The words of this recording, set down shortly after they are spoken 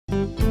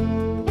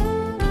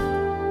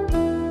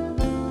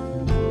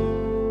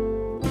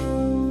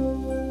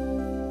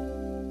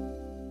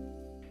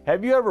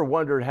Have you ever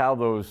wondered how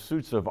those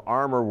suits of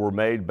armor were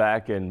made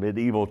back in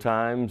medieval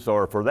times,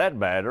 or for that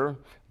matter,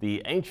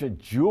 the ancient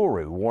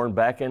jewelry worn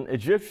back in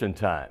Egyptian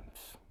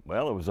times?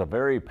 Well, it was a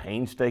very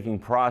painstaking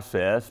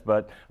process,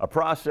 but a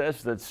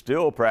process that's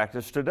still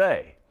practiced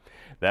today.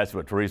 That's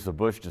what Teresa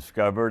Bush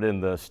discovered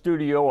in the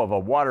studio of a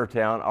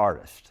Watertown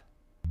artist.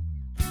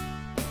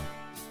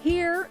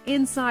 Here,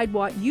 inside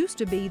what used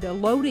to be the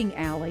loading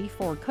alley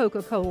for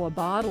Coca-Cola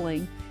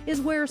bottling, is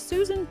where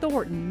Susan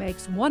Thornton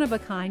makes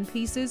one-of-a-kind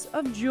pieces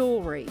of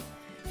jewelry.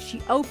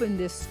 She opened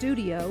this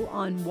studio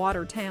on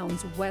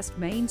Watertown's West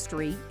Main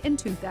Street in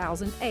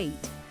 2008,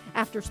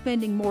 after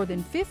spending more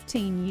than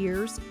 15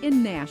 years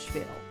in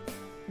Nashville.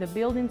 The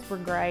buildings were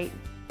great.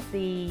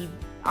 The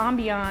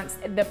ambiance,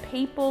 the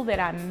people that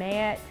I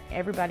met,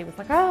 everybody was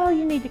like, oh,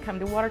 you need to come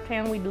to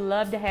Watertown. We'd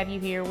love to have you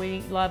here.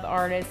 We love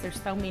artists.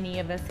 There's so many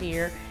of us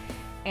here.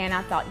 And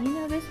I thought, you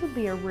know, this would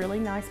be a really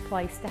nice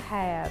place to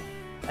have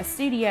a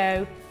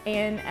studio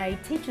and a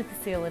teaching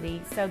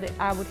facility so that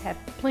I would have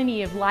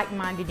plenty of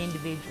like-minded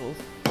individuals.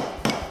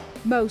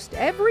 Most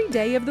every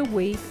day of the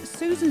week,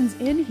 Susan's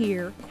in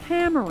here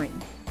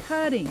hammering,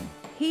 cutting,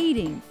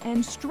 heating,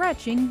 and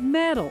stretching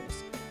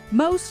metals,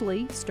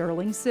 mostly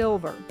sterling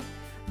silver.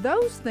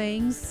 Those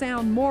things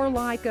sound more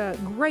like a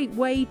great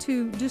way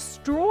to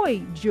destroy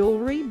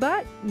jewelry,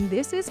 but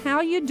this is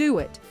how you do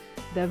it,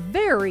 the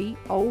very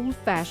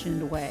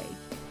old-fashioned way.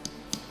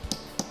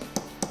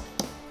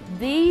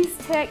 These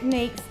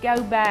techniques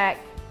go back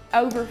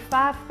over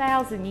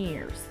 5,000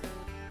 years.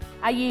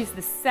 I use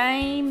the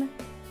same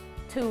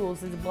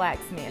tools as a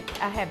blacksmith.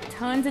 I have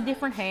tons of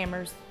different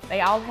hammers. They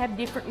all have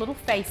different little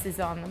faces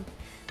on them.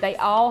 They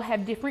all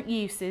have different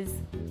uses.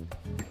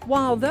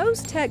 While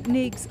those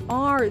techniques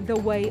are the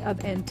way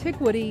of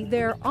antiquity,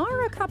 there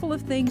are a couple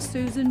of things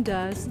Susan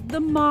does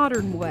the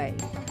modern way.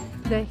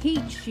 The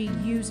heat she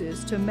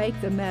uses to make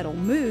the metal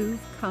move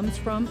comes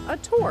from a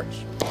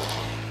torch,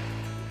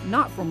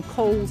 not from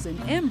coals and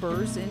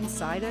embers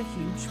inside a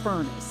huge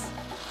furnace.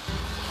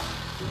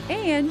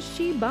 And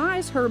she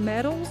buys her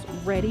metals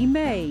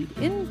ready-made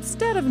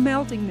instead of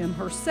melting them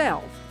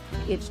herself.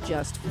 It's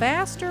just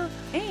faster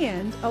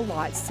and a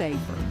lot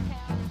safer.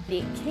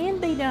 It can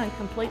be done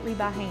completely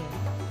by hand,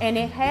 and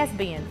it has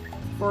been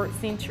for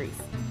centuries.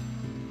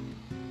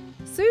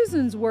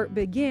 Susan's work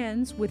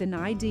begins with an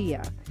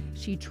idea.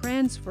 She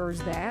transfers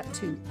that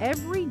to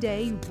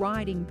everyday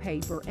writing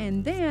paper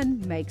and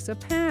then makes a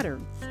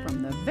pattern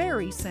from the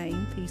very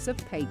same piece of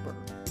paper.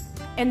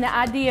 And the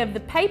idea of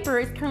the paper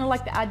is kind of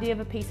like the idea of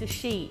a piece of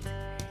sheet.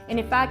 And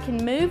if I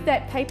can move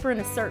that paper in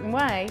a certain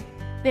way,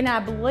 then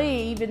I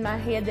believe in my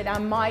head that I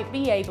might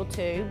be able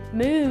to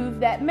move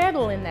that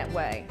metal in that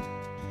way.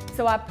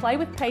 So I play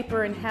with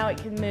paper and how it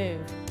can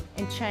move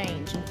and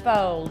change and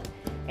fold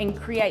and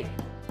create.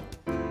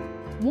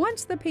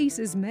 Once the piece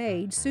is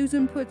made,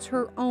 Susan puts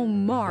her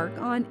own mark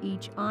on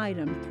each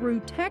item through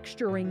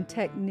texturing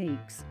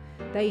techniques.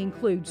 They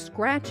include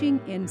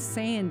scratching and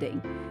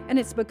sanding, and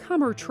it's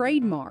become her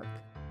trademark.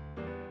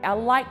 I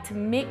like to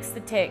mix the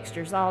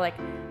textures. I like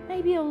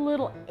maybe a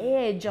little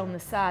edge on the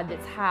side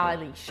that's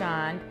highly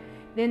shined,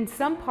 then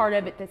some part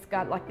of it that's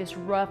got like this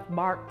rough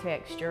bark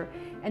texture,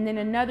 and then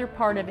another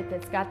part of it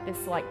that's got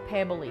this like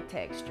pebbly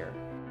texture.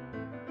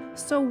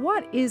 So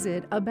what is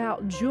it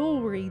about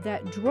jewelry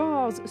that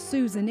draws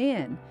Susan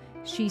in?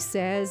 She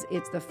says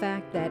it's the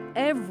fact that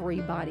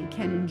everybody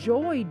can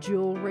enjoy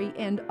jewelry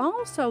and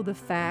also the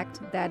fact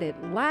that it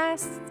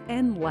lasts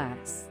and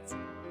lasts.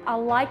 I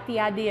like the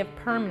idea of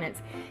permanence.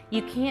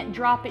 You can't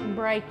drop it and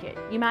break it.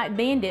 You might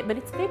bend it, but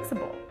it's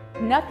fixable.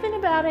 Nothing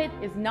about it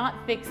is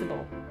not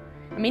fixable.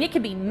 I mean, it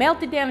can be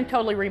melted down and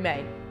totally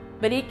remade,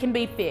 but it can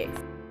be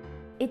fixed.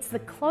 It's the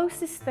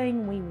closest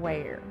thing we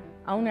wear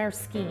on our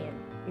skin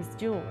is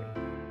jewelry.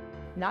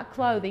 Not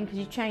clothing, because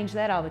you change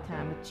that all the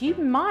time, but you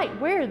might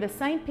wear the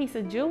same piece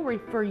of jewelry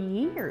for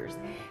years,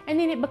 and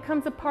then it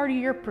becomes a part of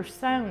your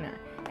persona.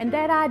 And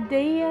that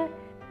idea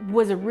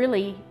was a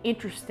really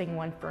interesting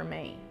one for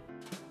me.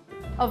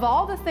 Of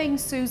all the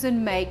things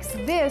Susan makes,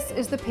 this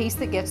is the piece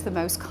that gets the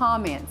most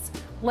comments.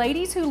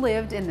 Ladies who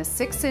lived in the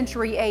 6th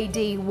century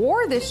AD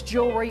wore this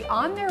jewelry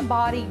on their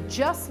body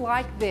just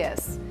like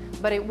this,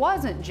 but it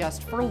wasn't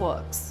just for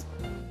looks.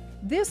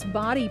 This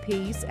body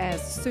piece,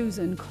 as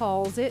Susan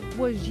calls it,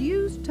 was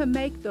used to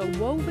make the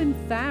woven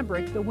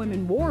fabric the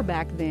women wore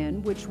back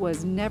then, which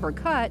was never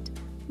cut,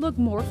 look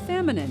more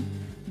feminine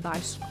by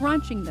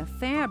scrunching the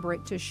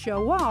fabric to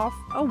show off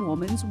a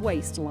woman's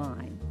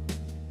waistline.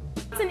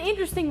 It's an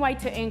interesting way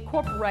to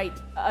incorporate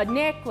a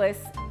necklace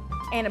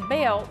and a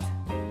belt.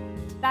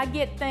 I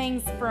get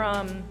things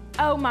from,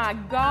 oh my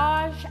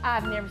gosh,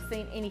 I've never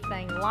seen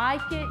anything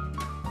like it,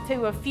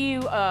 to a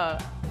few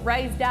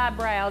raised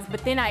eyebrows,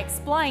 but then I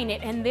explain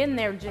it and then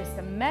they're just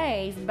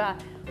amazed by,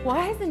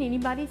 why hasn't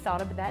anybody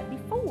thought of that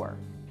before?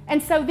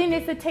 And so then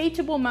it's a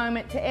teachable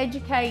moment to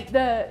educate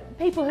the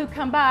people who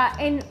come by,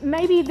 and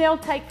maybe they'll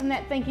take from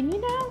that thinking,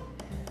 you know,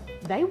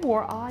 they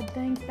wore odd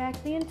things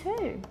back then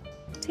too.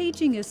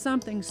 Teaching is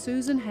something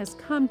Susan has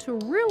come to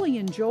really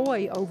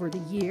enjoy over the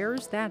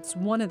years. That's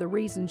one of the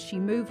reasons she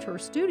moved her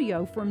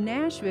studio from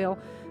Nashville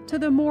to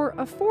the more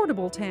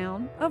affordable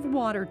town of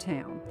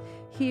Watertown.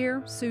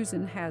 Here,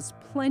 Susan has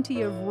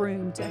plenty of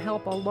room to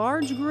help a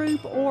large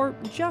group or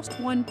just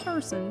one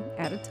person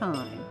at a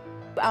time.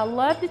 I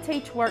love to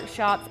teach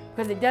workshops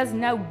because it does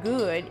no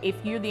good if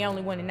you're the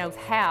only one who knows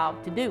how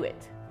to do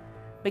it,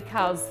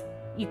 because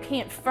you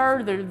can't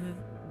further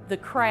the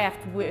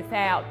craft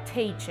without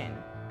teaching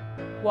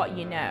what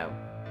you know,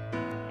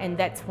 and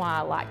that's why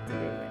I like to do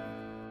it.